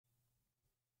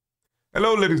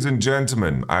Hello, ladies and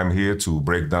gentlemen. I'm here to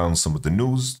break down some of the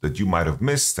news that you might have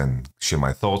missed and share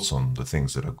my thoughts on the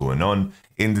things that are going on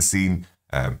in the scene.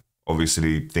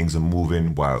 Obviously, things are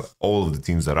moving while all of the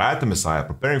teams that are at the MSI are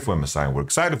preparing for MSI and we're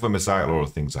excited for MSI. A lot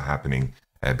of things are happening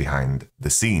behind the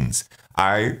scenes.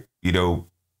 I'm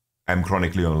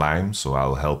chronically online, so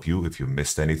I'll help you if you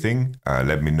missed anything.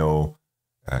 Let me know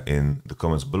in the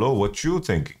comments below what you're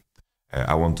thinking.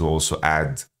 I want to also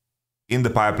add, in the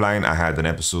pipeline, I had an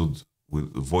episode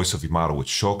with the voice of Yamato with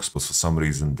shocks, but for some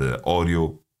reason the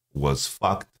audio was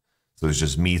fucked. So it's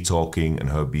just me talking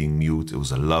and her being mute. It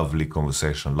was a lovely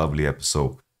conversation, lovely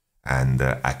episode. And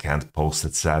I can't post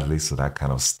it, sadly, so that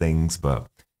kind of stings. But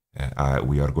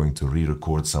we are going to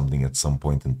re-record something at some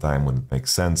point in time when it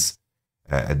makes sense.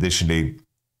 Additionally,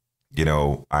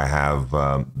 I have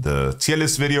the tier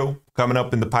list video coming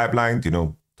up in the pipeline.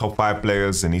 Top 5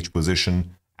 players in each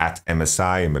position at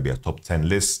MSI, and maybe a top 10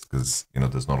 list, because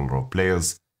there's not a lot of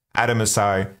players at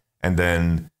MSI. And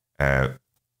then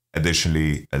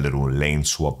additionally, a little lane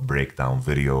swap breakdown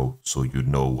video, so you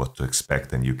know what to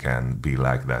expect, and you can be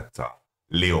like that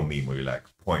Leo meme where you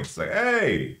points like,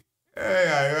 hey,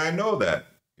 I know that,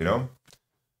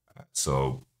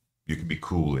 So you can be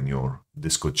cool in your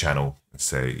Discord channel and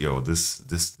say, yo, this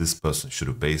person should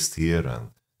have based here and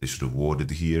they should have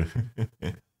warded here.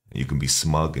 You can be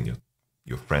smug, and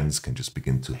your friends can just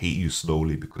begin to hate you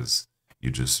slowly because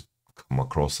you just come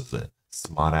across as a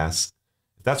smart ass.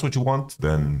 If that's what you want,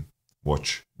 then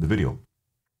watch the video.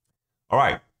 All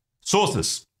right,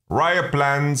 sources. Riot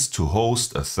plans to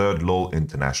host a third LoL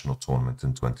international tournament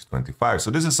in 2025. So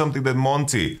this is something that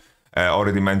Monty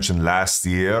already mentioned last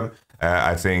year.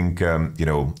 I think,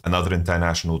 another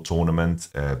international tournament.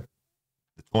 The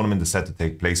tournament is set to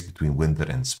take place between winter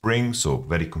and spring, so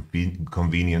very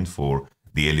convenient for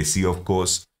the LEC, of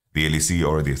course. The LEC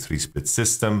already a 3-split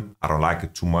system. I don't like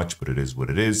it too much, but it is what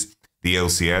it is. The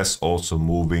LCS also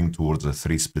moving towards a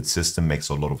 3-split system makes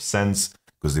a lot of sense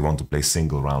because they want to play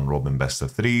single round robin best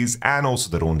of 3s, and also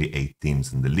there are only 8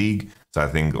 teams in the league. So I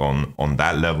think on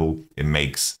that level, it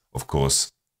makes, of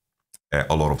course,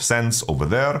 a lot of sense over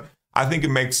there. I think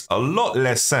it makes a lot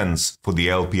less sense for the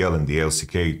LPL and the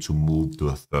LCK to move to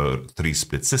a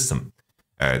 3-split system.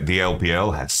 The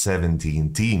LPL has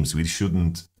 17 teams. We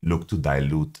shouldn't look to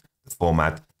dilute the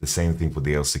format. The same thing for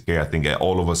the LCK. I think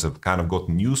all of us have kind of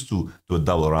gotten used to a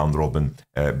double round robin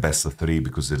best of 3,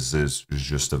 because this is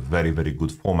just a very, very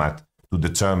good format to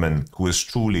determine who is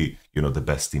truly, the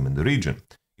best team in the region.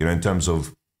 In terms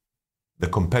of the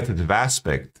competitive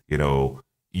aspect,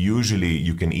 usually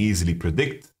you can easily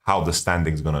predict how the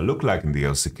standing is going to look like in the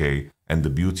LCK. And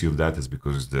the beauty of that is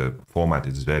because the format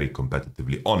is very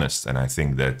competitively honest. And I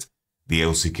think that the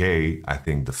LCK, I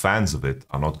think the fans of it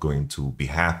are not going to be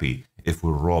happy if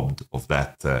we're robbed of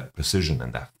that precision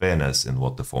and that fairness in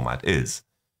what the format is.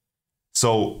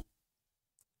 So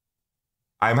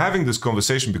I'm having this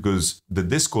conversation because the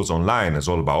discourse online is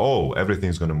all about,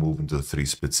 everything's going to move into the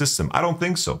 3-split system. I don't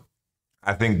think so.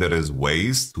 I think there is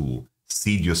ways to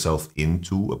seed yourself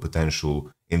into a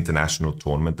potential international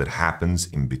tournament that happens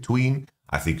in between.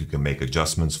 I think you can make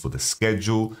adjustments for the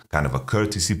schedule, kind of a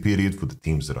courtesy period for the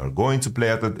teams that are going to play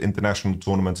at the international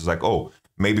tournament. It's like,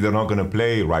 maybe they're not going to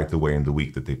play right away in the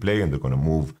week that they play, and they're going to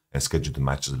move and schedule the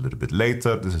matches a little bit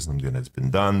later. This is something that's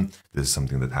been done. This is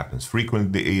something that happens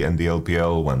frequently in the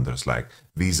LPL when there's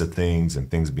visa things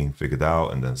and things being figured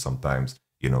out, and then sometimes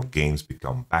games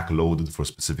become backloaded for a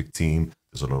specific team.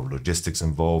 There's a lot of logistics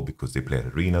involved because they play at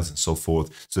arenas and so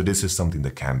forth. So this is something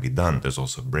that can be done. There's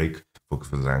also a break, for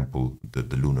example, the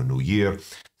Lunar New Year.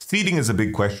 Seeding is a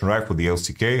big question, right? For the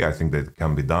LCK, I think that it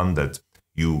can be done that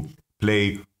you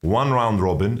play one round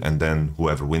robin, and then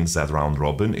whoever wins that round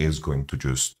robin is going to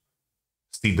just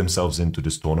seed themselves into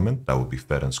this tournament. That would be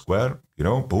fair and square,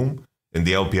 boom. In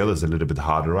the LPL, it's a little bit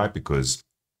harder, right? Because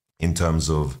in terms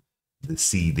of the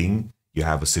seeding, you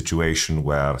have a situation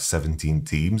where 17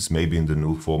 teams, maybe in the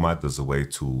new format, there's a way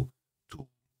to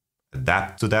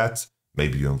adapt to that.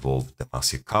 Maybe you involve the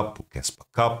Demacia Cup or Kespa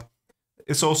Cup.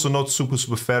 It's also not super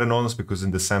fair and honest, because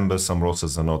in December, some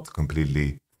rosters are not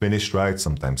completely finished, right?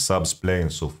 Sometimes subs play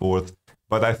and so forth.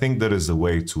 But I think there is a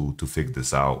way to figure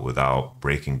this out without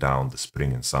breaking down the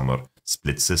spring and summer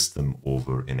split system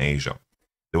over in Asia.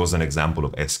 There was an example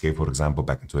of SK, for example,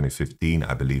 back in 2015,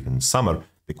 I believe in summer.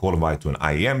 They qualified to an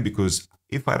IEM because,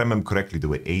 if I remember correctly, they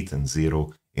were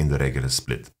 8-0 in the regular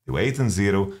split. They were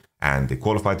 8-0 and they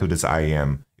qualified to this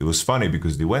IEM. It was funny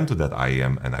because they went to that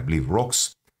IEM, and I believe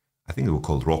Rocks, I think they were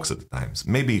called Rocks at the times,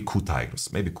 maybe Ku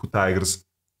Tigers,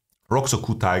 Rocks or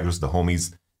Ku Tigers, the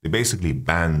homies, they basically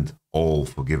banned all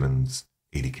Forgiven's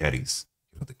AD carries.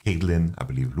 The Caitlyn, I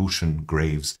believe Lucian,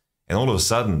 Graves, And all of a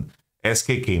sudden,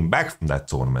 SK came back from that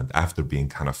tournament after being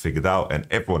kind of figured out, and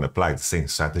everyone applied the same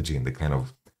strategy, and they kind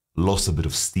of lost a bit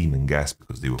of steam and gas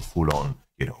because they were full on,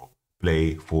 you know,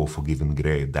 play for forgiven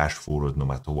grey, dash forward no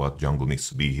matter what, jungle needs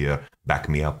to be here, back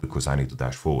me up because I need to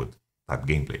dash forward type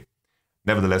gameplay.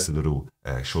 Nevertheless, a little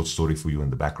short story for you in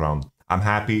the background. I'm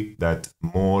happy that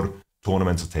more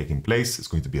tournaments are taking place. It's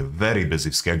going to be a very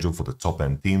busy schedule for the top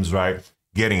end teams, right?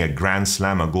 Getting a Grand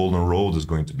Slam, a Golden Road is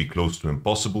going to be close to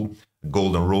impossible.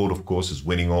 Golden Road, of course, is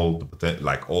winning all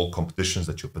all competitions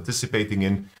that you're participating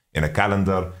in a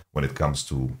calendar. When it comes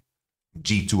to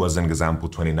G2, as an example,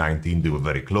 2019, they were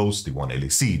very close. They won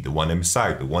LEC, they won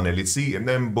MSI, they won LEC, and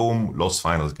then boom, lost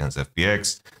finals against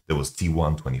FPX. There was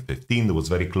T1 2015, that was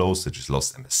very close. They just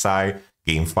lost MSI.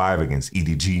 Game 5 against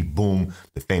EDG, boom,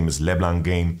 the famous LeBlanc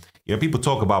game. You know, people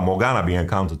talk about Morgana being a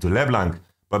counter to LeBlanc,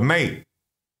 but mate,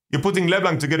 you're putting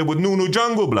LeBlanc together with Nunu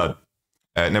Jungle Blood.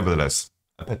 Nevertheless,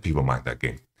 I bet people mind that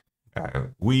game.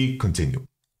 We continue.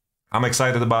 I'm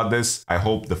excited about this. I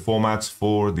hope the formats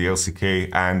for the LCK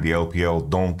and the LPL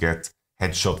don't get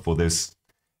headshot for this.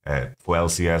 For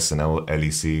LCS and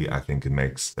LEC, I think it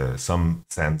makes some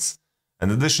sense. An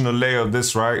additional layer of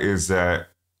this, right, is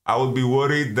I would be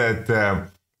worried that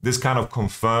this kind of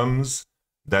confirms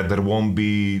that there won't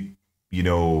be, you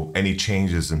know, any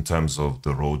changes in terms of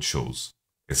the road shows.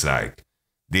 It's like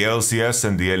the LCS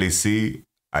and the LEC,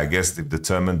 I guess they've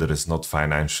determined that it's not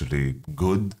financially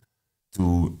good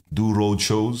to do road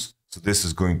shows. So this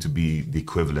is going to be the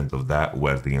equivalent of that,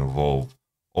 where they involve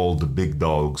all the big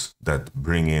dogs that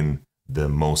bring in the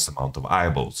most amount of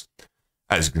eyeballs.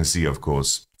 As you can see, of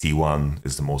course, T1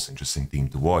 is the most interesting team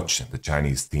to watch, and the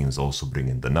Chinese teams also bring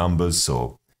in the numbers.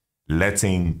 So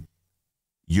letting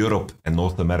Europe and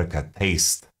North America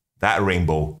taste that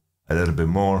rainbow a little bit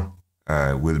more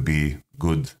will be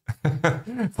good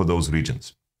for those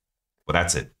regions. But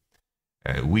that's it.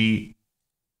 We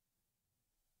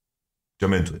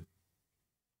jump into it.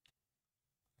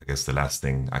 I guess the last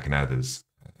thing I can add is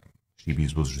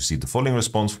Sheepies was received the following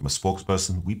response from a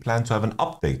spokesperson. We plan to have an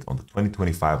update on the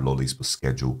 2025 LoL Esports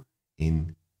schedule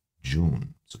in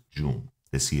June. So June,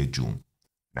 this year, June.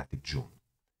 Fnatic June.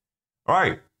 All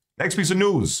right, next piece of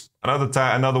news.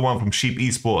 Another one from Sheep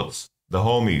Esports, the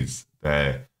homies.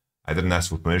 I didn't ask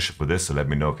for permission for this, so let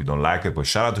me know if you don't like it. But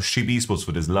shout out to Sheep Esports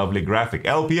for this lovely graphic.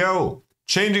 LPL,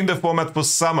 changing the format for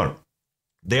summer.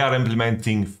 They are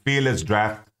implementing Fearless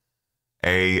Draft,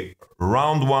 a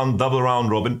round one double round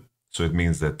robin. So it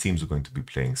means that teams are going to be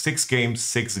playing 6 games,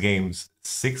 6 games,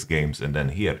 6 games, and then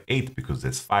here 8 because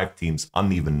there's 5 teams,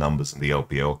 uneven numbers in the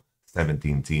LPL,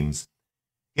 17 teams.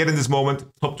 Here in this moment,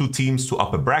 top 2 teams to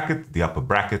upper bracket, the upper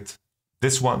bracket,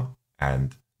 this one,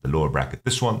 and the lower bracket,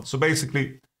 this one. So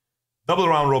basically, double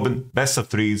round robin, best of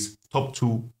 3s, top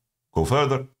 2 go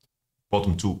further,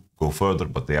 bottom 2 go further,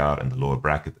 but they are in the lower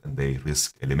bracket and they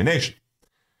risk elimination.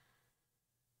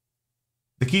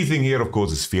 The key thing here, of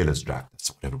course, is Fearless Draft.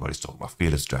 That's what everybody's talking about,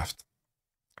 Fearless Draft.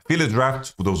 Fearless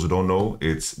Draft, for those who don't know,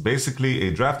 it's basically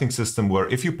a drafting system where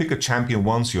if you pick a champion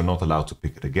once, you're not allowed to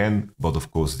pick it again. But of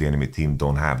course, the enemy team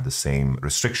don't have the same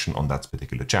restriction on that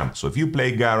particular champ. So if you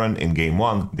play Garen in game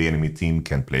 1, the enemy team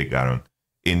can play Garen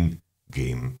in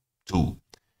game 2.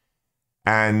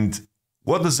 And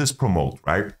what does this promote,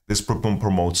 right? This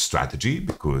promotes strategy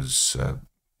because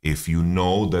if you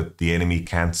know that the enemy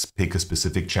can't pick a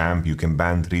specific champ, you can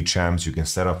ban 3 champs, you can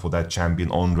set up for that champion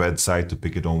on red side to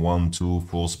pick it on 1, 2,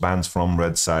 force bans from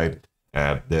red side.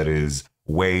 There is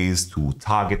ways to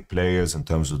target players in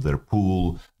terms of their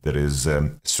pool. There is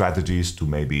strategies to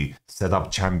maybe set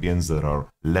up champions that are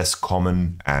less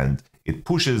common, and it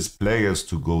pushes players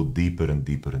to go deeper and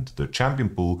deeper into their champion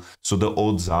pool. So the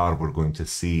odds are we're going to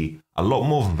see a lot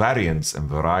more variance and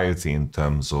variety in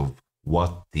terms of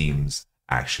what teams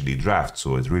actually draft.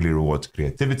 So it really rewards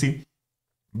creativity,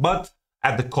 but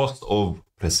at the cost of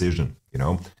precision, you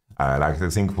know. Like I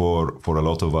think for a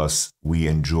lot of us, we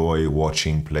enjoy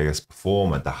watching players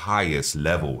perform at the highest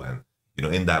level, and you know,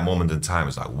 in that moment in time,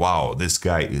 it's like, wow, this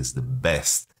guy is the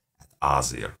best at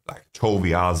Azir. Like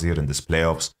Chovy Azir in this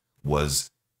playoffs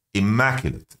was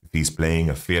immaculate. If he's playing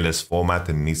a fearless format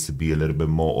and needs to be a little bit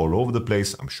more all over the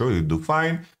place, I'm sure he'll do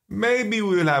fine. Maybe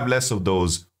we'll have less of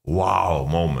those wow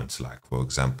moments, like for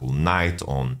example Knight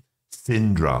on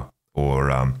Syndra,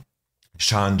 or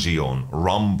Shanji on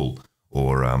Rumble,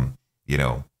 or you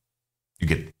know, you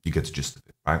get the gist of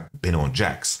it, right? Bin on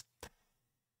Jax.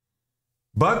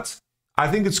 But I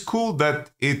think it's cool that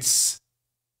it's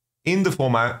in the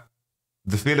format.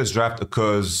 The Fearless Draft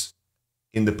occurs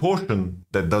in the portion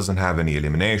that doesn't have any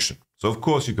elimination. So of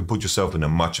course you can put yourself in a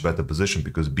much better position,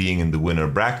 because being in the winner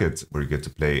bracket where you get to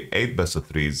play 8 best of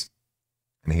 3s,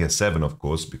 And here 7, of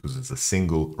course, because it's a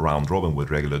single round robin with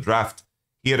regular draft.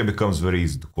 Here it becomes very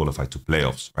easy to qualify to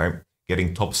playoffs, right?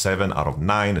 Getting top 7 out of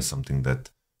 9 is something that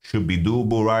should be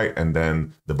doable, right? And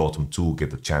then the bottom 2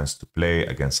 get the chance to play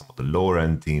against some of the lower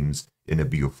end teams in a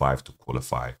BO5 to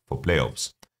qualify for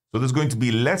playoffs. So there's going to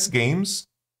be less games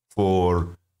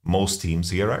for most teams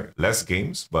here, right? Less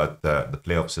games, but the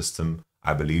playoff system,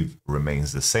 I believe,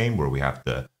 remains the same, where we have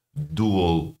the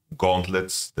dual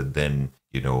gauntlets that then,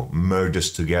 you know,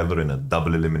 merges together in a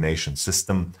double elimination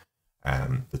system.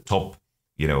 The top,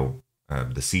 you know,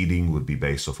 the seeding would be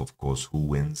based off, of course, who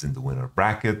wins in the winner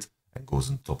bracket and goes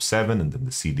in top 7, and then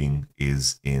the seeding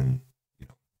is in, you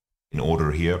know, in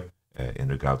order here in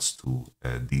regards to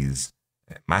these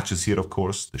matches here. Of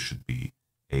course, there should be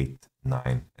 8, 9,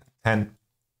 and 10.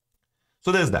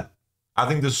 So there's that. I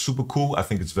think this is super cool. I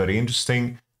think it's very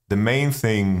interesting. The main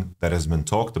thing that has been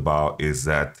talked about is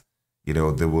that, you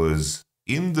know, there was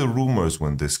in the rumors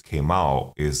when this came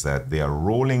out is that they are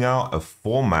rolling out a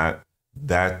format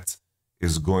that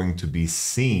is going to be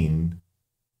seen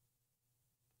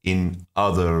in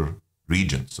other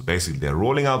regions. So basically they're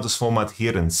rolling out this format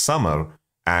here in summer,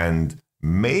 and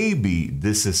maybe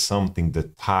this is something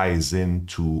that ties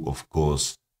into, of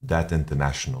course, that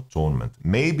international tournament.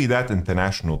 Maybe that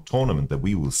international tournament that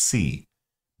we will see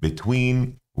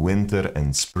between winter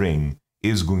and spring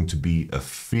is going to be a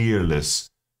fearless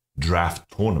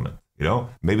draft tournament. You know,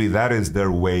 maybe that is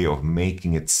their way of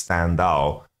making it stand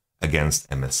out against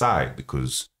MSI,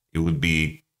 because it would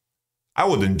be, I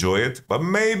would enjoy it, but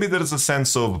maybe there's a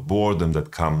sense of boredom that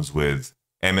comes with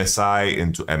MSI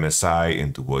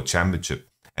into World Championship.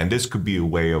 And this could be a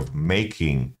way of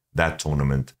making that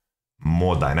tournament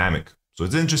more dynamic. So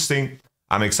it's interesting.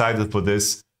 I'm excited for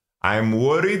this. I'm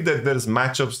worried that there's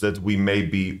matchups that we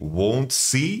maybe won't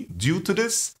see due to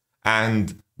this.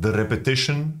 And the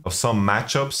repetition of some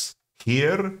matchups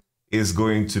here is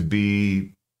going to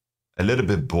be a little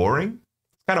bit boring.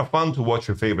 It's kind of fun to watch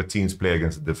your favorite teams play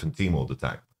against a different team all the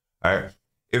time. All right?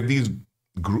 If these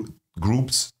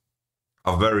groups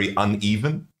are very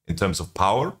uneven in terms of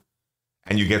power,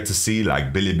 and you get to see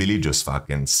like Billy just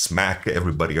fucking smack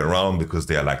everybody around because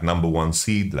they are like #1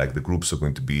 seed, like the groups are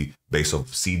going to be based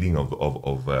off seeding of the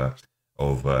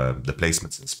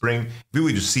placements in spring. If we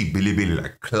would just see Billy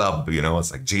like club, you know,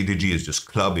 it's like JDG is just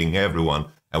clubbing everyone,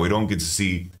 and we don't get to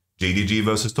see JDG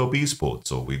versus top esports,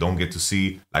 so we don't get to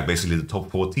see like basically the top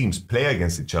 4 teams play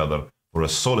against each other for a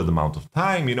solid amount of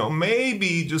time. You know,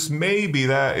 maybe, just maybe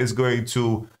that is going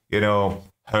to, you know,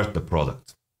 hurt the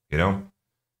product, you know.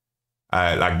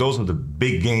 Like those are the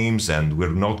big games, and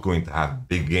we're not going to have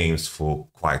big games for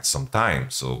quite some time.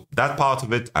 So that part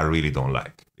of it, I really don't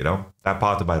like, you know, that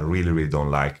part of it I really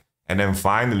don't like. And then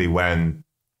finally, when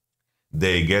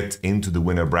they get into the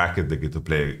winner bracket, they get to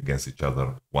play against each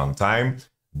other one time.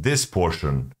 This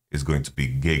portion is going to be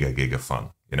giga fun,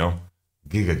 you know,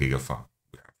 giga fun.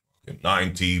 We have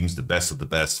 9 teams, the best of the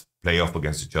best, play off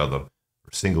against each other,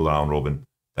 single round robin.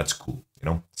 That's cool, you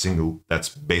know, single. That's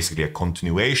basically a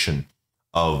continuation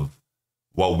of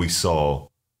what we saw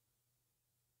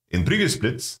in previous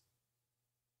splits,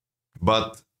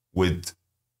 but with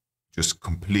just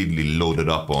completely loaded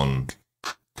up on,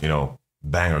 you know,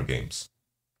 banger games.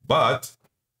 But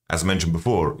as mentioned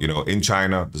before, you know, in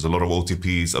China, there's a lot of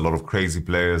OTPs, a lot of crazy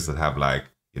players that have like,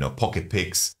 you know, pocket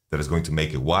picks that is going to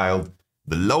make it wild.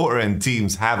 The lower end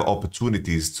teams have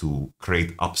opportunities to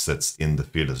create upsets in the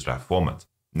Fearless Draft format,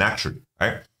 naturally,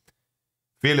 right?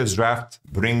 Fearless Draft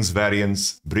brings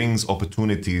variance, brings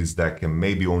opportunities that can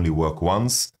maybe only work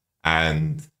once,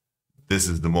 and this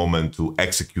is the moment to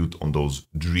execute on those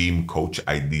dream coach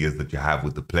ideas that you have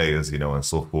with the players, you know, and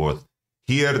so forth.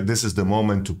 Here, this is the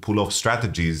moment to pull off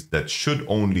strategies that should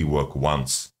only work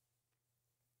once.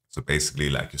 So basically,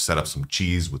 like you set up some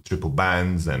cheese with triple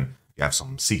bans, and you have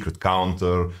some secret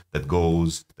counter that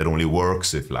only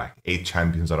works if like 8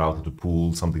 champions are out of the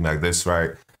pool, something like this,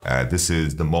 right? This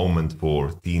is the moment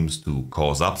for teams to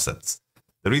cause upsets.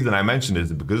 The reason I mentioned it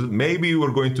is because maybe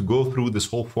we're going to go through this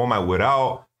whole format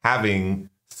without having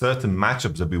certain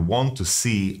matchups that we want to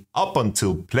see up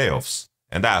until playoffs.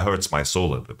 And that hurts my soul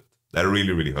a little bit. That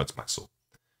really hurts my soul.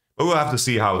 But we'll have to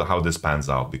see how this pans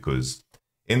out, because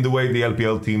in the way the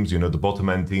LPL teams, you know, the bottom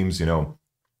end teams, you know,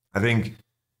 I think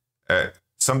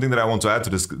something that I want to add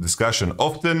to this discussion,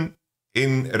 often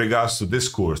in regards to this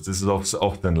course, this is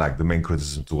often like the main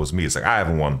criticism towards me. It's like, I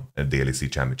haven't won a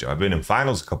DLEC championship. I've been in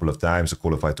finals a couple of times, I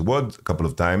qualified to World a couple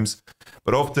of times,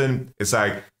 but often it's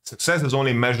like success is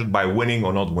only measured by winning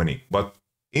or not winning. But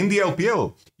in the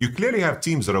LPL, you clearly have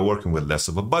teams that are working with less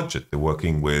of a budget. They're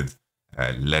working with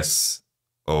less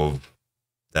of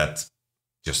that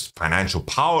just financial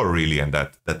power really, and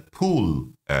that pool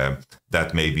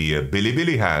that maybe a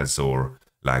Bilibili has or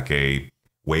like a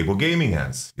Weibo Gaming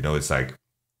has. You know, it's like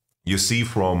you see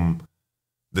from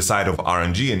the side of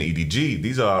RNG and EDG,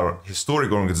 these are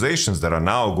historic organizations that are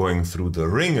now going through the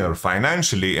ringer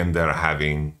financially, and they're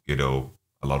having, you know,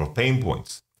 a lot of pain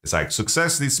points. It's like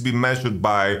success needs to be measured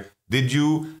by, did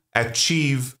you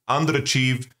achieve,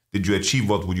 underachieve, did you achieve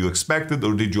what you expected,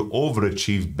 or did you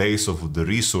overachieve based off of the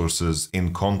resources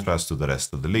in contrast to the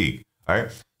rest of the league, right?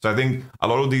 So I think a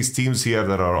lot of these teams here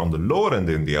that are on the lower end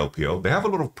in the LPL, they have a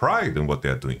lot of pride in what they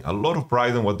are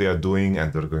doing,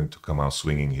 and they're going to come out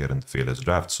swinging here in the Fearless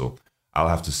Draft. So I'll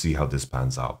have to see how this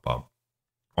pans out. But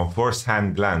on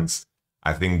first-hand glance,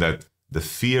 I think that the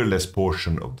Fearless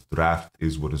portion of the draft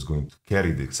is what is going to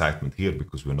carry the excitement here,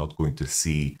 because we're not going to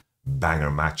see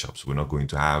banger matchups. We're not going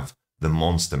to have the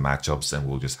monster matchups, and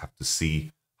we'll just have to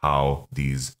see how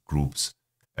these groups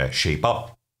shape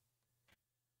up.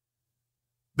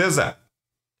 There's that.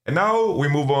 And now we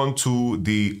move on to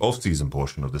the off-season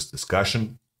portion of this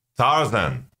discussion.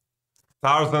 Tarzan.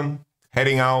 Tarzan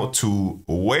heading out to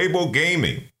Weibo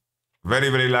Gaming. Very,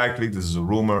 very likely, this is a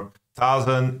rumor.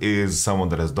 Tarzan is someone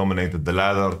that has dominated the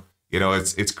ladder. You know,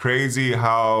 it's crazy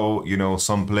how, you know,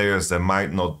 some players that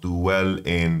might not do well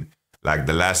in like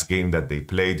the last game that they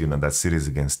played, you know, that series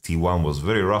against T1 was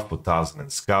very rough for Tarzan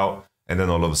and Scout. And then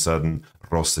all of a sudden,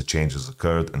 roster changes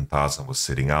occurred and Tarzan was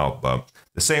sitting out. But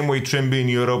the same way Trimby in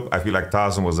Europe, I feel like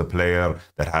Tarzan was a player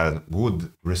that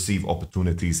would receive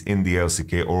opportunities in the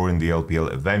LCK or in the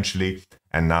LPL eventually.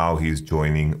 And now he's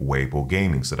joining Weibo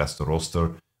Gaming. So that's the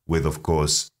roster with, of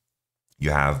course,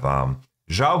 you have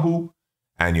Jahu,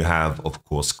 and you have, of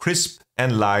course, Crisp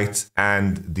and Light,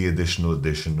 and the additional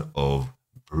addition of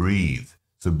Breathe.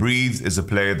 So Breathe is a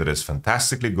player that is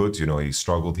fantastically good. You know, he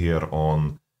struggled here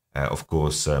on, of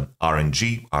course,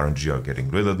 RNG. RNG are getting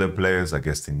rid of their players. I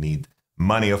guess they need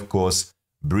money, of course.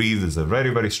 Breathe is a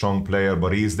very, very strong player,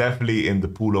 but he's definitely in the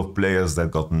pool of players that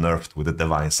got nerfed with the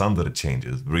Divine Thunder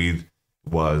changes. Breathe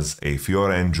was a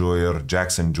Fiora enjoyer,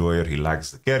 Jax enjoyer. He likes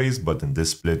the carries, but in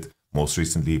this split, most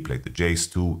recently, he played the Jace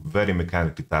too. Very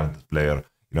mechanically talented player.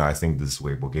 You know, I think this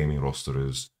Weibo Gaming roster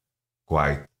is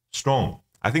quite strong.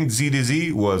 I think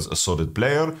ZDZ was a solid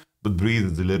player, but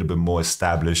Breathe is a little bit more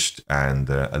established and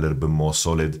a little bit more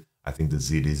solid. I think the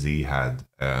ZDZ had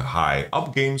high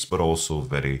up games, but also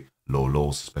very low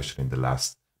lows, especially in the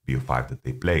last BO5 that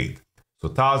they played. So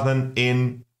Tarzan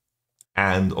in,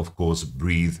 and of course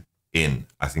Breathe in.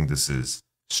 I think this is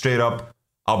straight up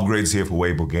upgrades here for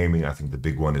Weibo Gaming. I think the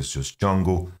big one is just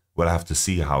jungle. We'll have to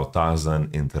see how Tarzan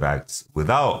interacts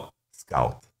without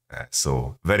Scout.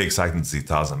 So very exciting to see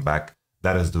Tarzan back.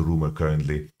 That is the rumor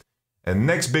currently. And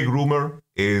next big rumor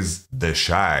is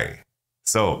TheShy.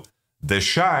 So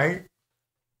TheShy,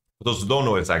 for those who don't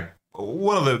know, it's like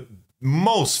one of the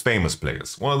most famous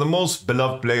players, one of the most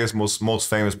beloved players, most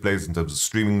famous players in terms of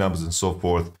streaming numbers and so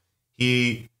forth.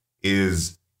 He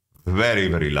is very,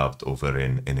 very loved over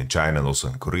in China and also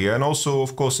in Korea, and also,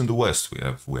 of course, in the West.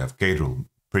 We have Cadril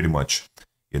pretty much,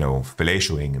 you know,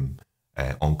 fellatiating him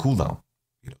on cooldown.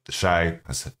 You know, TheShy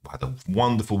has had a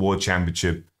wonderful world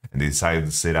championship, and they decided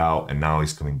to sit out, and now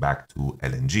he's coming back to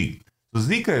LNG. So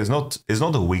Zika is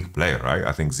not a weak player, right?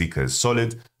 I think Zika is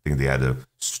solid. I think they had a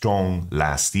strong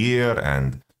last year,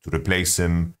 and to replace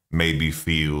him maybe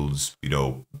feels, you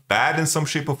know, bad in some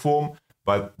shape or form.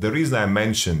 But the reason I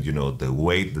mentioned, you know, the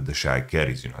weight that TheShy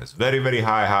carries, you know, has very, very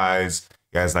high highs.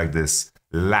 He has like this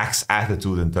lax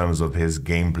attitude in terms of his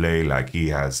gameplay. Like he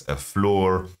has a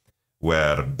floor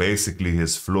where basically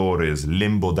his floor is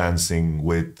limbo dancing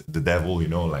with the devil, you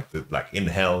know, like in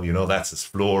hell, you know, that's his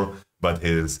floor. But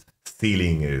his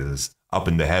ceiling is up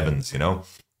in the heavens, you know.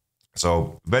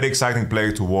 So very exciting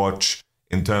player to watch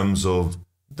in terms of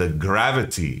the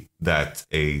gravity that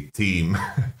a team...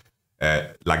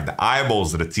 like the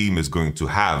eyeballs that a team is going to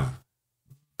have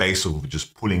based on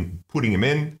just putting him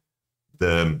in.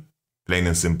 The plain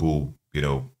and simple, you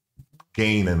know,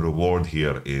 gain and reward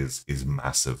here is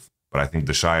massive. But I think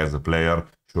TheShy as a player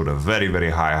showed a very,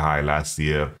 very high last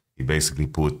year. He basically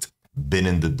put Bin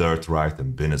in the dirt, right?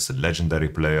 And Bin is a legendary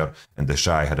player. And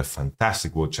TheShy had a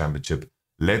fantastic world championship.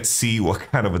 Let's see what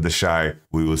kind of a TheShy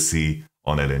we will see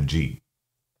on LNG.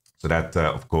 So that,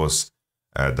 of course,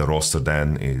 the roster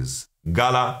then is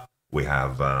Gala, we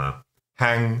have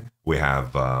Hang, we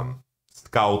have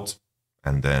Scout,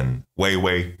 and then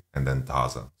Wei, and then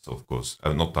Tarzan. So, of course,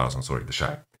 not Tarzan, sorry,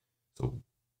 TheShy. So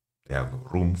they have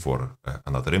room for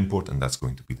another import, and that's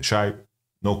going to be TheShy.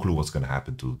 No clue what's going to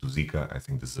happen to Zika. I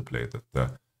think this is a player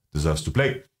that deserves to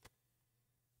play.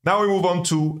 Now we move on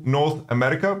to North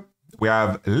America. We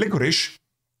have Licorice.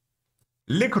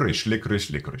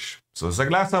 Licorice. So it's like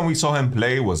last time we saw him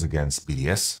play was against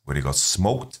BDS, where he got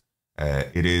smoked.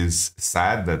 It is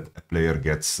sad that a player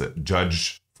gets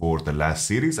judged for the last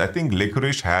series. I think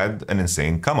Licorice had an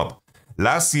insane come-up.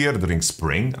 Last year during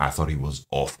spring, I thought he was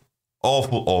awful.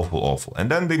 Awful. And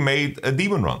then they made a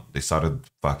demon run. They started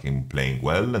fucking playing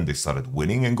well, and they started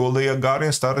winning, and Golden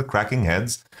Guardian started cracking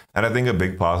heads. And I think a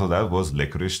big part of that was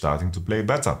Licorice starting to play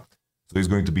better. So he's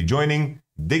going to be joining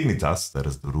Dignitas, that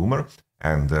is the rumor.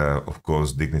 And of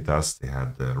course, Dignitas, they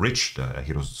had Rich, the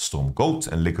Heroes of the Storm GOAT,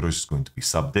 and Licorice is going to be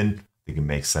subbed in. I think it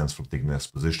makes sense from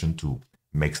Dignitas' position to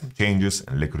make some changes.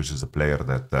 And Licorice is a player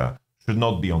that should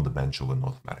not be on the bench over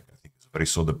North America. I think he's a very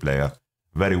solid player,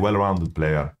 very well-rounded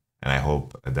player, and I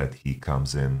hope that he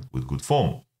comes in with good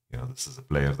form. You know, this is a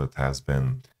player that has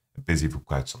been busy for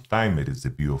quite some time. Made his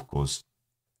debut, of course,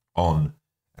 on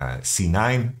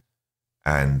C9,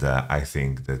 and I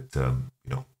think that you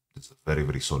know, it's a very,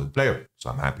 very solid player. So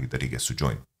I'm happy that he gets to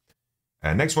join.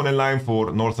 Next one in line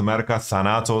for North America,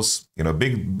 Thanatos. You know,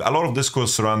 a lot of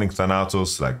discourse surrounding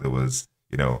Thanatos. Like there was,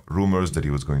 you know, rumors that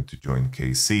he was going to join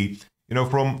KC. You know,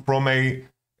 from a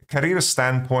career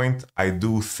standpoint, I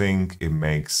do think it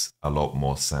makes a lot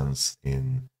more sense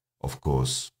in, of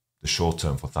course, the short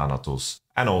term for Thanatos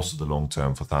and also the long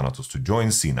term for Thanatos to join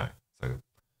C9. So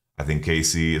I think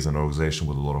KC is an organization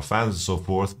with a lot of fans and so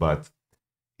forth, but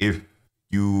if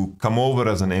you come over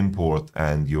as an import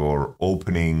and your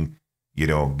opening, you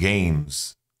know,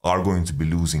 games are going to be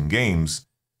losing games,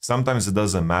 sometimes it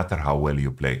doesn't matter how well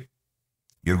you play.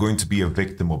 You're going to be a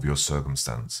victim of your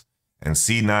circumstance. And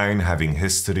C9 having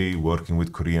history, working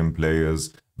with Korean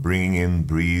players, bringing in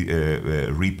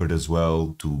Reapered as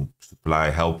well to supply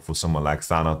help for someone like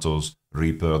Thanatos,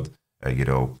 Reapered, you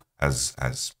know, as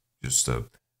just a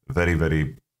very,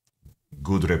 very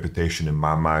good reputation in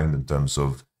my mind in terms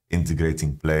of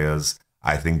integrating players.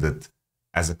 I think that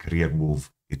as a career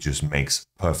move, it just makes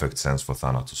perfect sense for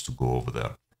Thanatos to go over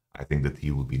there. I think that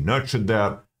he will be nurtured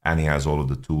there, and he has all of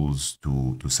the tools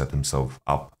to set himself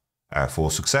up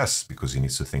for success, because he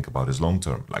needs to think about his long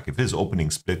term. Like if his opening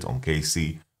split on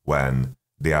KC when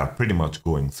they are pretty much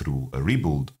going through a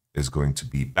rebuild is going to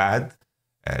be bad,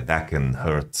 that can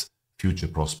hurt future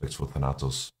prospects for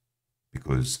Thanatos,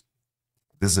 because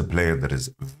this is a player that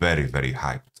is very, very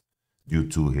hyped due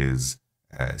to his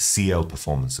CL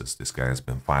performances. This guy has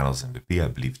been finals MVP, I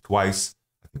believe, twice.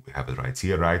 I think we have it right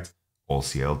here, right? All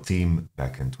CL team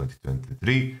back in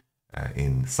 2023.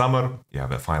 In summer, you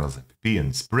have a finals MVP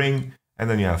in spring, and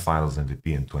then you have finals MVP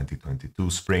in 2022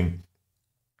 spring.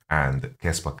 And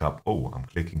Kespa Cup. Oh, I'm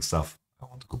clicking stuff. I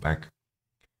want to go back.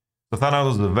 So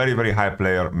Thanatos is a very, very high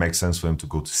player. Makes sense for him to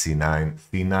go to C9.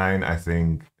 C9, I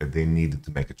think they needed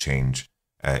to make a change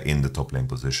in the top lane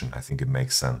position. I think it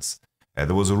makes sense.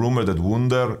 There was a rumor that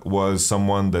Wunder was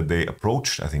someone that they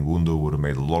approached. I think Wunder would have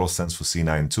made a lot of sense for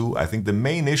C9 too. I think the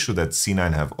main issue that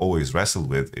C9 have always wrestled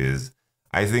with is,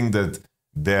 I think that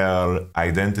their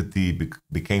identity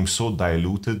became so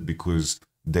diluted because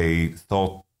they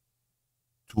thought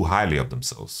too highly of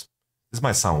themselves. This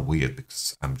might sound weird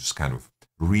because I'm just kind of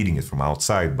reading it from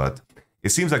outside, but it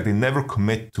seems like they never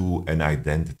commit to an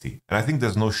identity. And I think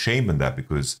there's no shame in that,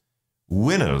 because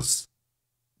winners,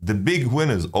 the big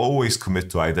winners, always commit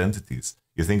to identities.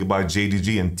 You think about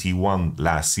JDG and T1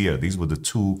 last year. These were the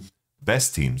two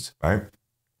best teams, right?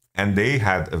 And they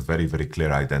had a very, very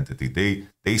clear identity.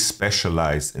 They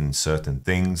specialized in certain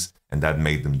things, and that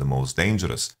made them the most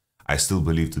dangerous. I still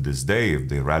believe to this day, if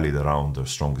they rallied around their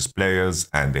strongest players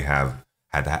and they have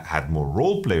had more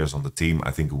role players on the team,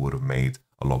 I think it would have made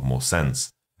a lot more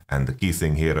sense. And the key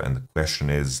thing here, and the question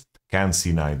is, can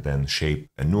C9 then shape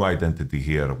a new identity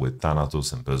here with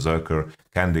Thanatos and Berserker?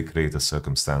 Can they create a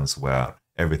circumstance where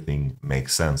everything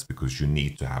makes sense? Because you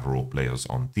need to have role players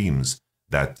on teams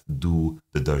that do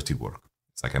the dirty work.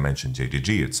 It's like I mentioned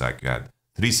JGG. It's like you had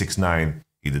 369.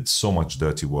 He did so much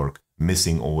dirty work.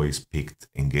 Missing always picked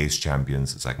engaged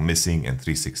champions. It's like Missing and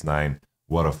 369.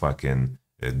 What a fucking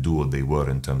duo they were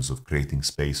in terms of creating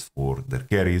space for their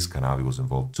carries. Kanavi was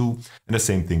involved too. And the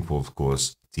same thing for, of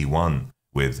course, T1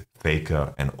 with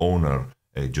Faker and Owner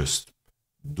just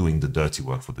doing the dirty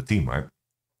work for the team, right?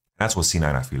 That's what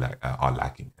C9 I feel like are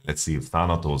lacking. Let's see if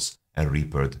Thanatos and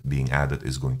Reapered being added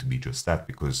is going to be just that,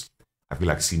 because I feel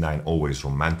like C9 always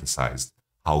romanticized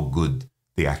how good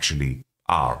they actually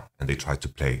are, and they try to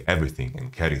play everything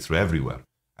and carry through everywhere.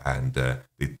 And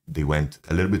they went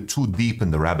a little bit too deep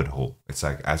in the rabbit hole. It's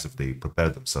like as if they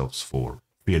prepared themselves for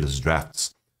fearless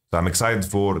drafts. So I'm excited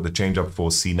for the change up for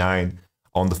C9.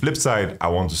 On the flip side, I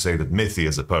want to say that Mythi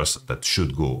is a person that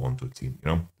should go onto a team.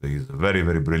 You know, he's a very,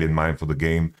 very brilliant mind for the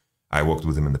game. I worked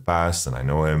with him in the past, and I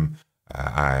know him.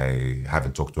 I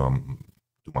haven't talked to him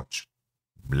too much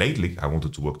lately. I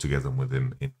wanted to work together with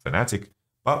him in Fnatic,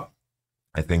 but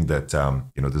I think that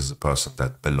this is a person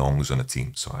that belongs on a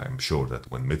team. So I'm sure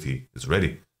that when Mithy is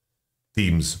ready,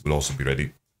 teams will also be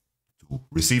ready to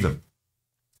receive him.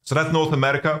 So that's North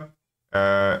America.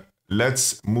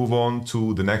 Let's move on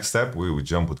to the next step. We will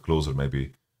jump with closer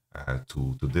maybe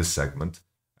to this segment.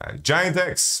 Giant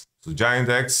X. So Giant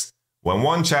X, when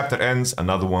one chapter ends,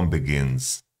 another one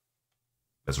begins.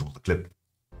 Let's roll the clip.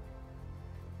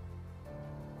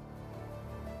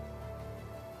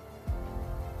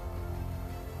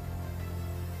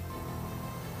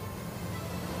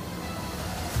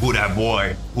 Who that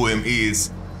boy, who him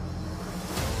is.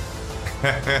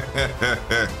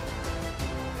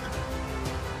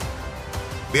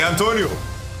 The Antonio.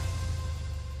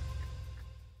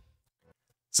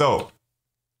 So,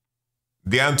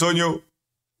 the Antonio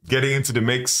getting into the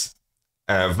mix.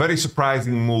 A very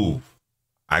surprising move,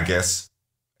 I guess.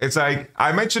 It's like,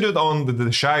 I mentioned it on the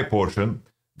TheShy portion.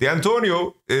 The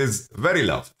Antonio is very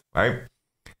loved, right?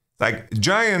 Like,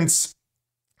 Giants,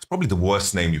 it's probably the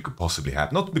worst name you could possibly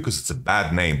have. Not because it's a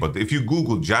bad name, but if you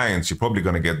Google Giants, you're probably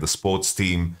going to get the sports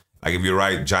team. Like, if you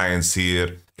write Giants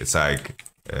here, it's like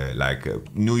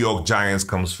New York Giants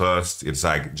comes first. It's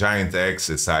like Giant X.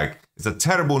 It's like, it's a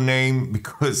terrible name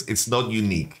because it's not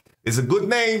unique. It's a good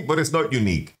name, but it's not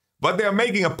unique. But they're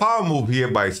making a power move here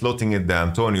by slotting in the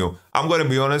Antonio. I'm going to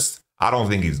be honest, I don't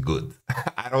think he's good.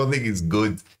 I don't think he's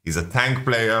good. He's a tank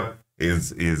player.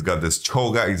 He's got this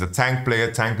choga. He's a tank player,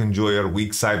 tank enjoyer,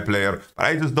 weak side player. But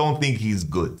I just don't think he's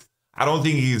good. I don't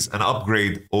think he's an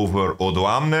upgrade over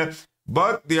Odoamne.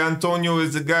 But the Antonio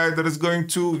is a guy that is going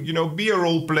to, be a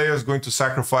role player, is going to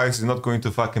sacrifice. He's not going to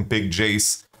fucking pick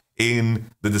Jace in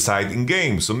the deciding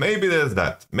game. So maybe there's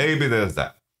that. Maybe there's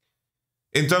that.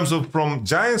 In terms of from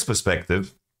Giants'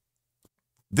 perspective,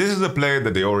 this is a player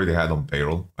that they already had on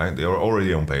payroll, right? They are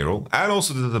already on payroll. And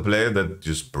also this is a player that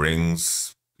just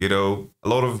brings, a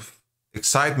lot of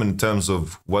excitement in terms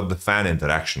of what the fan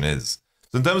interaction is.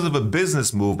 So in terms of a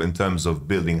business move, in terms of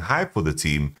building hype for the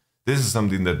team, this is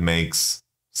something that makes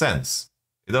sense.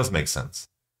 It does make sense.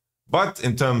 But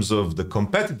in terms of the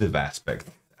competitive aspect,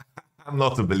 I'm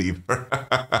not a believer.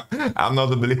 I'm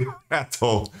not a believer at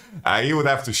all. He would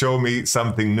have to show me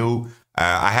something new.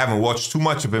 I haven't watched too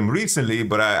much of him recently,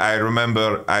 but I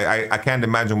remember, I can't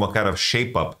imagine what kind of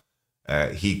shape-up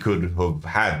he could have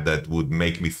had that would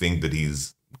make me think that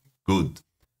he's good.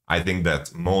 I think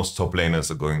that most top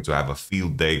laners are going to have a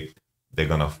field day. They're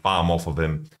going to farm off of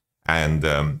him. And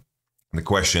the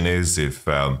question is if,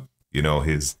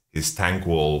 his tank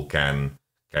wall can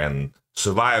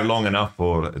survive long enough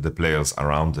for the players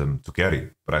around him to carry.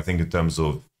 But I think in terms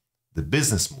of the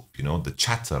business move, the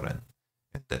chatter and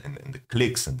the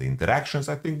clicks and the interactions,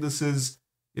 I think this is,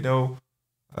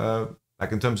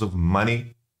 like in terms of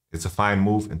money, it's a fine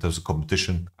move. In terms of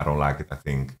competition, I don't like it. I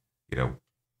think,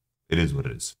 it is what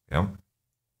it is.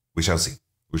 We shall see.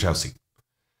 We shall see.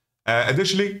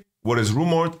 Additionally, what is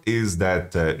rumored is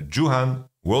that Juhan,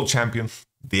 world champion,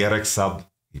 DRX sub,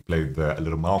 he played a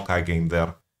little Maokai game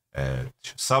there,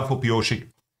 sub for Pioshi.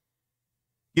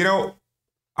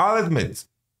 I'll admit,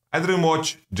 I didn't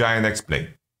watch Giant X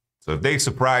play. So if they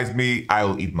surprise me,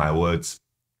 I'll eat my words.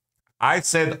 I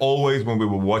said always when we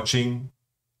were watching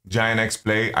Giant X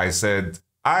play, I said,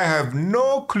 I have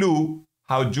no clue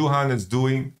how Juhan is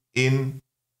doing in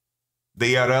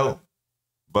the ERL,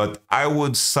 but I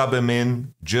would sub him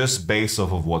in just based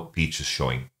off of what Peach is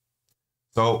showing.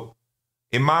 So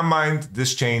in my mind,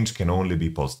 this change can only be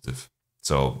positive.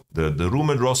 So the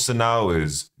rumored roster now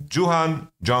is Juhan,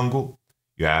 jungle.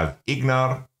 You have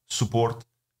Ignar, support.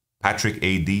 Patrick,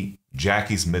 AD.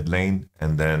 Jackie's mid lane.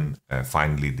 And then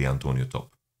finally the Antonio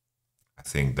top. I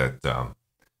think that,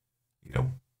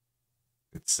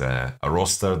 it's a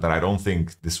roster that I don't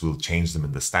think this will change them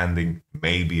in the standing.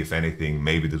 Maybe, if anything,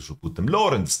 maybe this will put them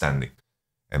lower in the standing.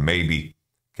 And maybe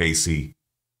KC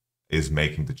is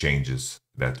making the changes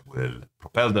that will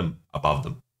propel them above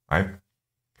them, right?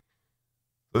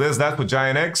 So there's that for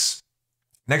Giant X.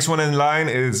 Next one in line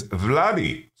is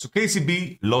Vladi. So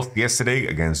KCB lost yesterday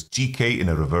against GK in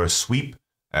a reverse sweep.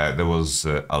 There was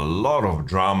a lot of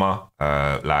drama,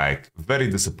 like very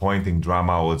disappointing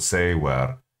drama, I would say,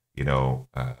 where,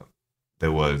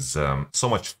 there was so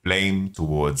much flame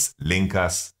towards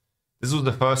Lyncas. This was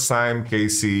the first time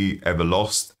KC ever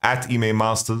lost at EMEA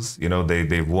Masters.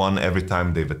 They've won every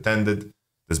time they've attended.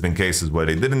 There's been cases where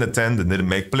they didn't attend and didn't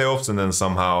make playoffs, and then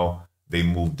somehow they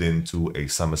moved into a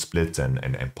summer split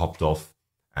and popped off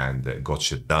and got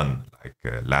shit done, like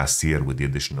last year with the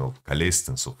addition of Kalist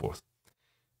and so forth.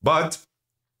 But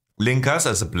Lyncas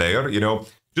as a player,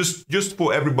 just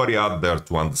for everybody out there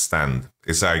to understand,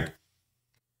 it's like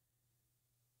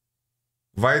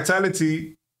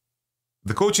Vitality,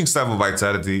 the coaching staff of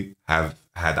Vitality have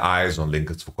had eyes on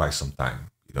Lyncas for quite some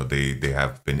time. You know, they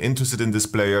have been interested in this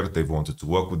player. They've wanted to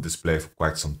work with this player for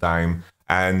quite some time.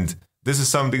 And this is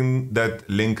something that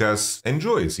Lyncas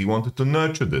enjoys. He wanted to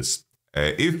nurture this.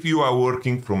 If you are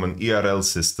working from an ERL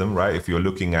system, right, if you're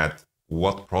looking at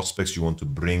what prospects you want to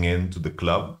bring into the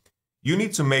club, you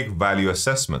need to make value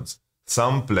assessments.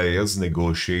 Some players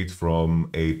negotiate from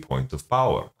a point of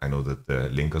power. I know that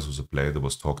Lyncas was a player that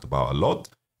was talked about a lot.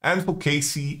 And for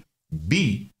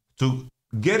KCB to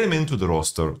get him into the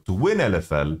roster, to win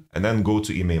LFL, and then go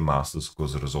to EMEA Masters,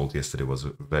 because the result yesterday was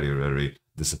very, very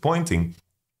disappointing,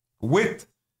 with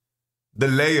the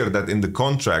layer that in the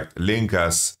contract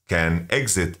Lyncas can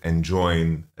exit and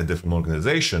join a different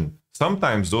organization,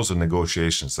 sometimes those are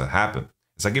negotiations that happen.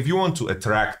 It's like if you want to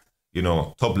attract, you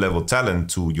know, top-level talent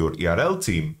to your ERL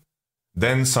team,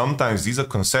 then sometimes these are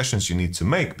concessions you need to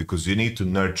make because you need to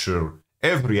nurture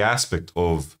every aspect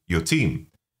of your team.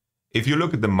 If you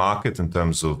look at the market in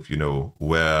terms of, you know,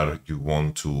 where you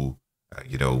want to,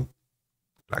 you know,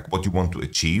 like what you want to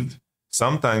achieve,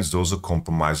 sometimes those are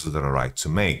compromises that are right to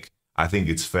make. I think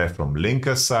it's fair from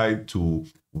Lyncas' side to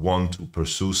want to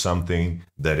pursue something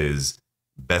that is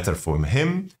better for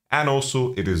him. And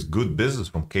also it is good business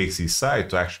from KC's side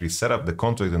to actually set up the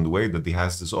contract in the way that he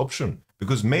has this option.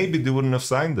 Because maybe they wouldn't have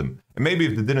signed him. And maybe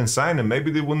if they didn't sign him,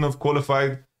 maybe they wouldn't have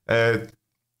qualified and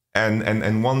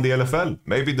won the LFL.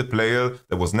 Maybe the player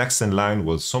that was next in line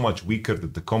was so much weaker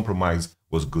that the compromise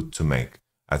was good to make.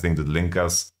 I think that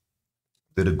Lyncas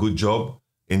did a good job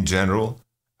in general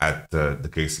at the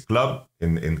KC club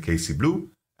in KC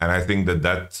Blue. And I think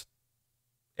that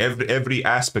every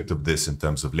aspect of this in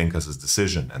terms of Lyncas'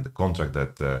 decision and the contract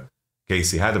that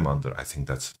KC had him under, I think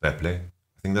that's fair play.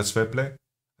 I think that's fair play.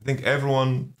 I think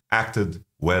everyone acted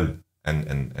well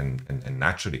and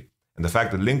naturally. And the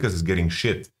fact that Lyncas is getting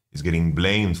shit, is getting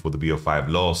blamed for the BO5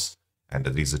 loss, and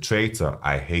that he's a traitor,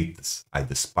 I hate this. I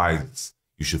despise this.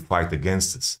 You should fight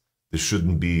against this. This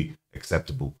shouldn't be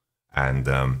acceptable. And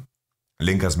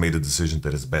Lyncas made a decision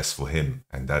that is best for him,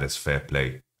 and that is fair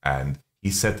play. And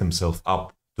he set himself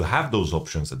up to have those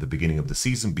options at the beginning of the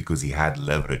season because he had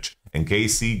leverage. And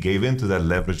KC gave into that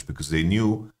leverage because they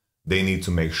knew they need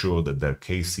to make sure that their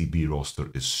KCB roster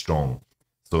is strong.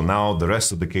 So now the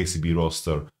rest of the KCB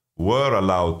roster were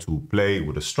allowed to play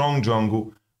with a strong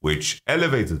jungle, which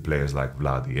elevated players like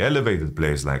Vladi, elevated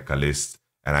players like Kalist,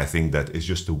 and I think that is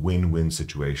just a win-win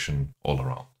situation all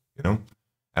around, you know?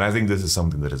 And I think this is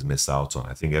something that is missed out on.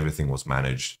 I think everything was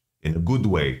managed in a good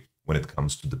way when it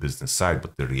comes to the business side,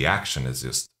 but the reaction is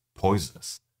just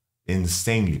poisonous,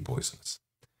 insanely poisonous.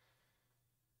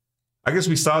 I guess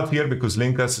we start here because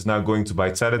Lyncas is now going to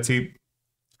Vitality.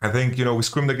 I think, you know, we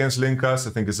scrimmed against Lyncas. I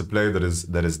think it's a player that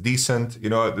is decent. You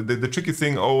know, the tricky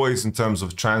thing always in terms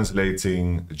of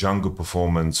translating jungle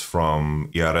performance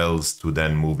from ERLs to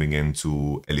then moving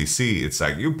into LEC, it's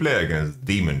like you play against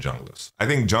demon junglers. I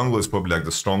think jungle is probably like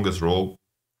the strongest role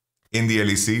in the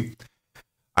LEC.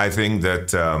 I think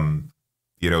that,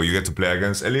 you know, you get to play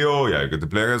against Elioya, you get to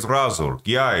play against Razor,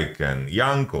 Gyaik, and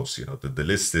Yankos. You know, the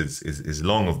list is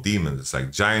long of demons. It's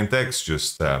like Giant X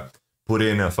just put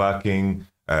in a fucking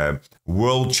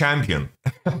world champion.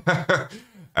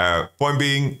 Point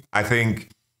being, I think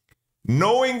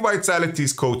knowing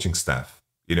Vitality's coaching staff,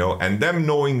 you know, and them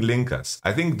knowing Lyncas,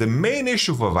 I think the main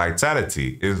issue for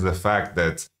Vitality is the fact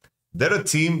that they're a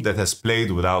team that has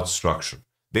played without structure.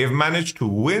 They've managed to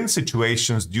win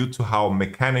situations due to how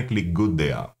mechanically good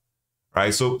they are,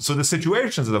 right? So the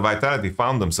situations that the Vitality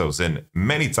found themselves in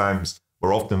many times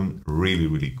were often really,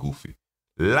 really goofy.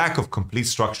 Lack of complete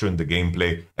structure in the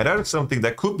gameplay, and that is something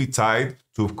that could be tied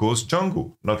to, of course,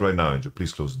 jungle. Not right now, Andrew.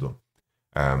 Please close the door.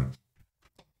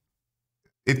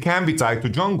 It can be tied to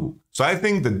jungle. So I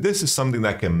think that this is something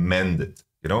that can mend it.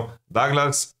 You know,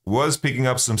 Douglas was picking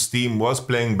up some steam, was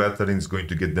playing better, and is going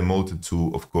to get demoted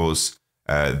to, of course,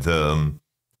 the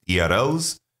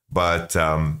ERLs. But,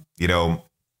 you know,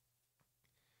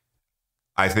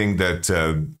 I think that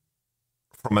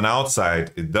from an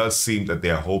outside, it does seem that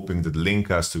they are hoping that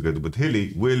Lyncas together with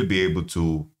Hilly will be able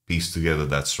to piece together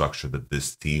that structure that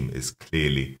this team is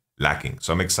clearly lacking.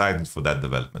 So I'm excited for that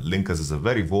development. Lyncas is a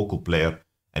very vocal player,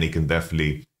 and he can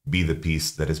definitely be the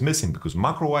piece that is missing because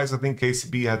macro-wise, I think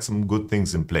KCB had some good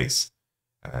things in place.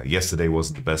 Yesterday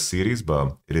wasn't the best series,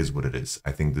 but it is what it is.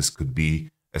 I think this could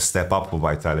be a step up for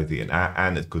Vitality,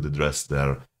 and it could address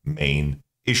their main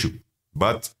issue.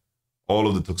 But all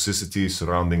of the toxicity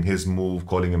surrounding his move,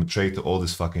 calling him a traitor, all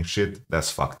this fucking shit, that's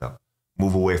fucked up.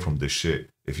 Move away from this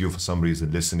shit. If you're for some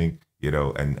reason listening, you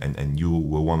know, and you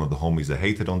were one of the homies that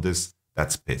hated on this,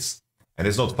 that's piss. And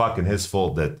it's not fucking his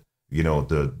fault that, you know,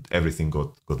 everything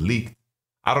got leaked.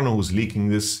 I don't know who's leaking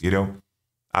this, you know.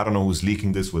 I don't know who's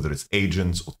leaking this, whether it's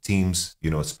agents or teams.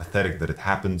 You know, it's pathetic that it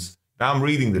happens. Now I'm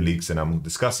reading the leaks and I'm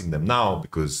discussing them now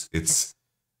because it's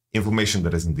information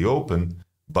that is in the open,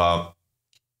 but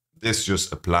this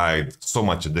just applied so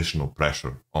much additional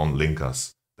pressure on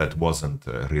Lyncas that wasn't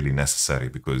really necessary,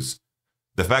 because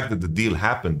the fact that the deal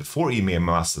happened before EMEA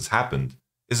Masters happened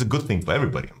is a good thing for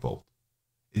everybody involved.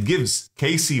 It gives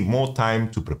Casey more time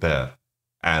to prepare,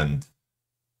 and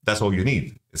that's all you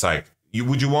need. It's like,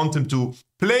 would you want him to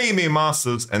play EMEA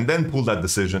Masters and then pull that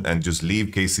decision and just leave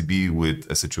KCB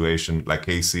with a situation like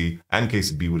Casey and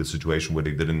KCB with a situation where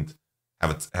they didn't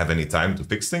have any time to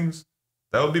fix things?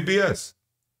 That would be BS.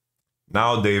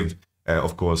 Now they've,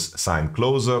 of course, signed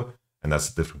closer, and that's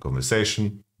a different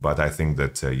conversation. But I think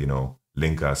that, you know,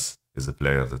 Lyncas is a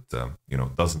player that, you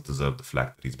know, doesn't deserve the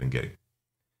flack that he's been getting.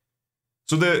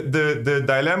 So the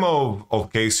dilemma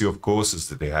of Casey, of course, is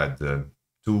that they had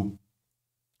two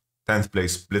 10th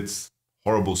place splits,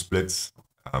 horrible splits.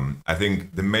 I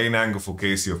think the main angle for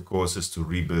Casey, of course, is to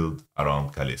rebuild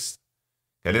around Caliste.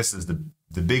 Caliste is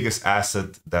the biggest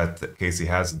asset that Casey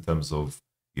has in terms of,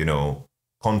 you know,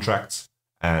 contracts.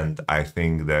 And I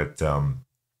think that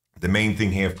the main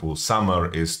thing here for summer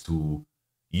is to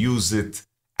use it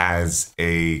as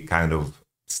a kind of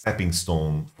stepping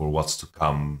stone for what's to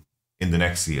come in the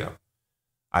next year.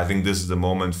 I think this is the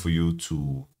moment for you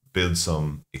to build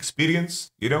some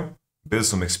experience, you know, build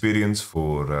some experience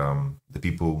for the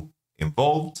people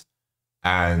involved.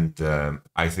 And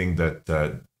I think that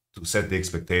to set the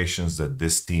expectations that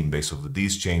this team, based off of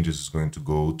these changes, is going to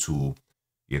go to,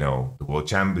 you know, the World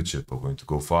Championship or going to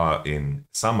go far in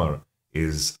summer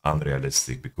is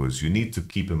unrealistic, because you need to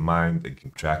keep in mind and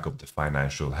keep track of the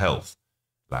financial health.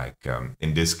 Like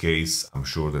in this case, I'm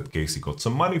sure that Casey got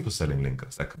some money for selling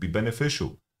Lyncas. That could be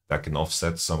beneficial. That can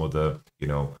offset some of the, you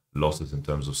know, losses in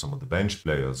terms of some of the bench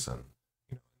players and,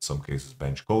 you know, in some cases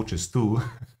bench coaches too,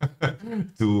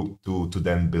 to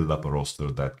then build up a roster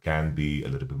that can be a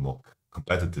little bit more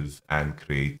competitive and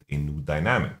create a new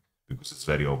dynamic, because it's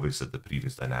very obvious that the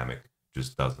previous dynamic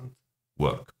just doesn't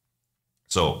work.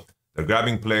 So they're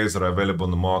grabbing players that are available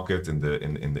in the market in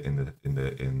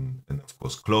of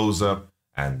course closer,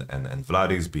 and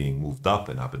Vladi is being moved up,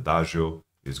 and Abadagio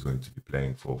is going to be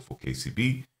playing for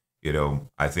KCB. You know,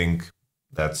 I think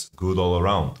that's good all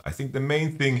around. I think the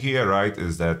main thing here, right,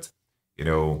 is that, you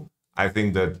know, I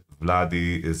think that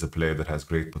Vladi is a player that has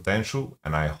great potential,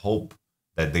 and I hope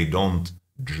that they don't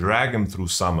drag him through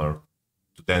summer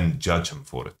to then judge him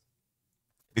for it.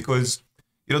 Because,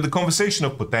 you know, the conversation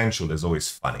of potential is always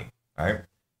funny, right?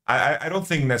 I don't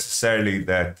think necessarily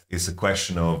that it's a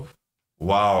question of,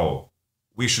 wow,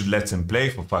 we should let him play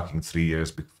for fucking 3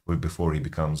 years before he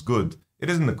becomes good. It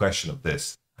isn't a question of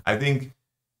this. I think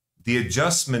the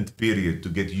adjustment period to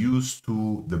get used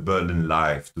to the Berlin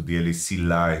life, to the LEC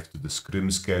life, to the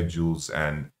scrim schedules,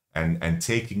 and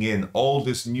taking in all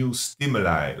this new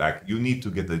stimuli, like you need to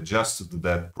get adjusted to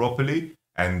that properly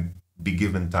and be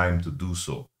given time to do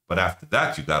so. But after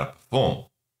that, you gotta perform.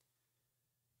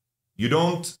 You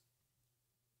don't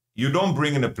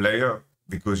bring in a player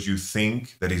because you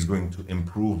think that he's going to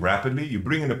improve rapidly. You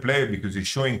bring in a player because he's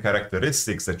showing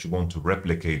characteristics that you want to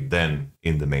replicate then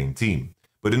in the main team.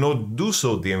 But in order to do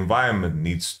so, the environment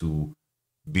needs to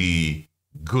be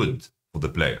good for the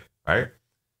player, right?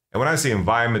 And when I say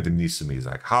environment, it needs to be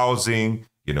like housing,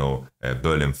 you know,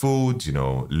 Berlin food, you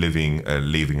know,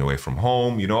 living away from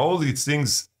home, you know, all these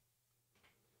things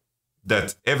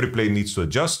that every player needs to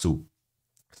adjust to.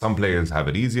 Some players have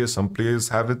it easier, some players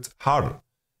have it harder.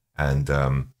 And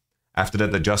after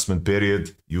that adjustment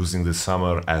period, using the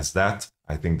summer as that,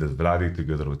 I think that Vladi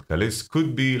together with Caliste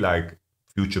could be like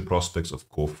future prospects of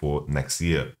core for next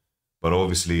year. But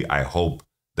obviously, I hope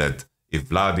that if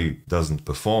Vladi doesn't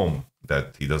perform,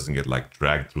 that he doesn't get like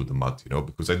dragged through the mud, you know,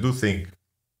 because I do think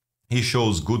he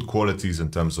shows good qualities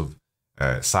in terms of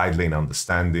side lane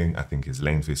understanding. I think his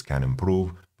lane phase can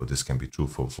improve, but this can be true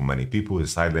for many people.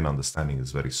 His side lane understanding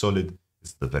is very solid.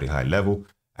 It's at a very high level.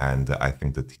 And I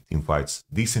think that he team fights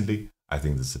decently. I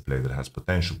think this is a player that has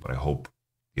potential, but I hope,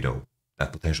 you know,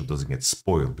 that potential doesn't get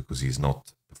spoiled because he's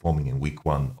not performing in week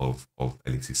 1 of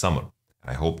LEC Summer.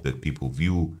 I hope that people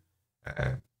view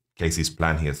Casey's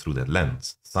plan here through that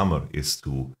lens. Summer is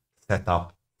to set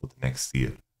up for the next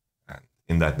year. And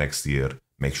in that next year,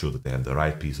 make sure that they have the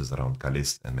right pieces around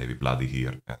Caliste and maybe Vladi here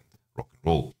and rock and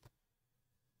roll.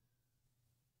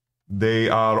 They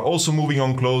are also moving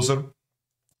on closer.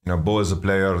 You know, Bo is a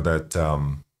player that,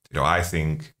 you know, I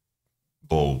think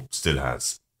Bo still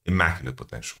has immaculate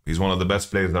potential. He's one of the best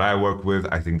players that I work with.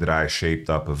 I think that I shaped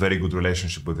up a very good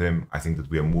relationship with him. I think that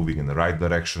we are moving in the right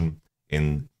direction.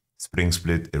 In spring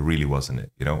split, it really wasn't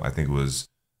it. You know, I think it was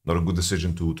not a good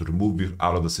decision to remove me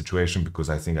out of the situation, because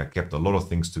I think I kept a lot of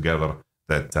things together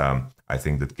that I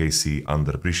think that KC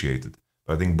underappreciated.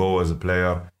 But I think Bo as a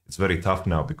player, it's very tough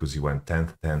now because he went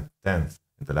 10th, 10th, 10th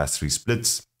in the last 3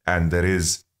 splits. And there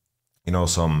is, you know,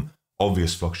 some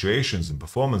obvious fluctuations in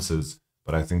performances.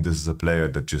 But I think this is a player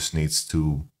that just needs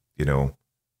to, you know,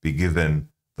 be given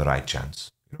the right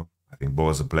chance. You know, I think Bo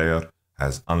as a player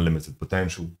has unlimited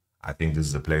potential. I think this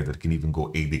is a player that can even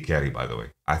go AD carry, by the way.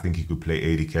 I think he could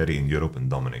play AD carry in Europe and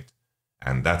dominate.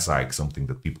 And that's like something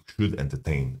that people should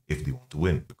entertain if they want to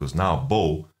win. Because now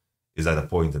Bo is at a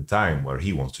point in time where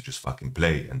he wants to just fucking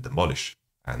play and demolish.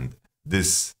 And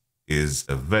this is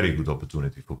a very good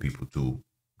opportunity for people to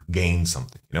gain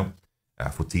something, you know,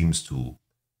 for teams to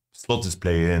slot this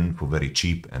player in for very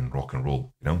cheap and rock and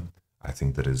roll, you know. I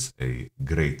think there is a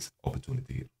great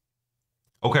opportunity here.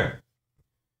 Okay.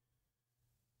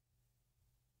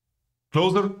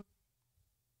 Closer.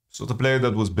 So the player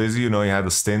that was busy, you know, he had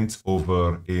a stint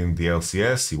over in the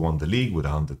LCS. He won the league with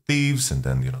 100 Thieves. And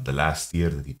then, you know, the last year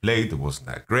that he played, it wasn't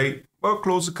that great. Well,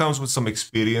 Closer comes with some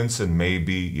experience, and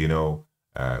maybe, you know,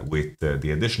 with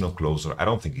the additional Closer, I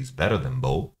don't think he's better than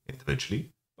Bo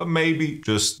individually, but maybe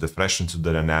just the freshness of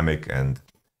the dynamic and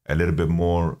a little bit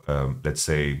more, let's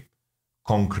say,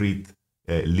 concrete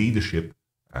leadership.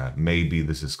 Maybe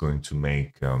this is going to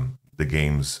make the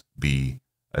games be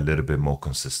a little bit more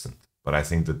consistent. But I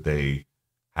think that they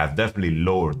have definitely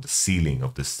lowered the ceiling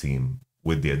of this team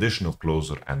with the additional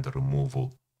Closer and the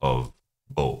removal of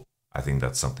Bo. I think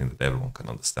that's something that everyone can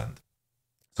understand.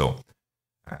 So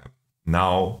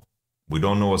now we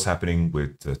don't know what's happening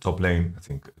with top lane. I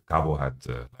think Cabo had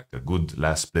like a good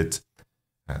last split.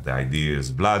 The idea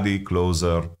is Vladi,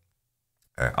 Closer,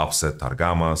 upset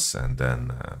Targamas, and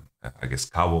then I guess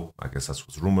Cabo. I guess that's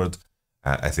what's rumored.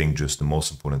 I think just the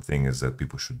most important thing is that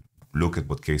people should look at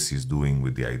what KC is doing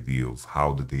with the idea of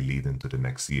how do they lead into the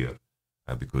next year,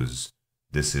 because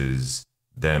this is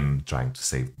them trying to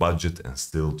save budget and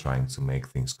still trying to make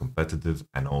things competitive,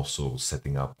 and also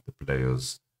setting up the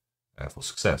players for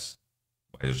success.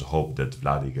 I just hope that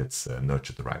Vladi gets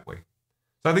nurtured the right way.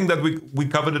 So I think that we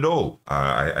covered it all.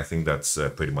 I think that's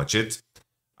pretty much it.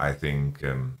 I think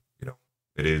you know,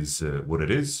 it is what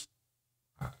it is.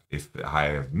 If I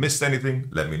have missed anything,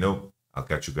 let me know. I'll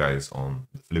catch you guys on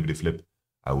the Flippity Flip.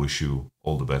 I wish you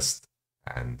all the best,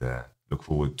 and look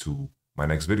forward to my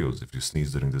next videos. If you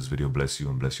sneeze during this video, bless you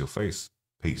and bless your face.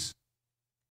 Peace.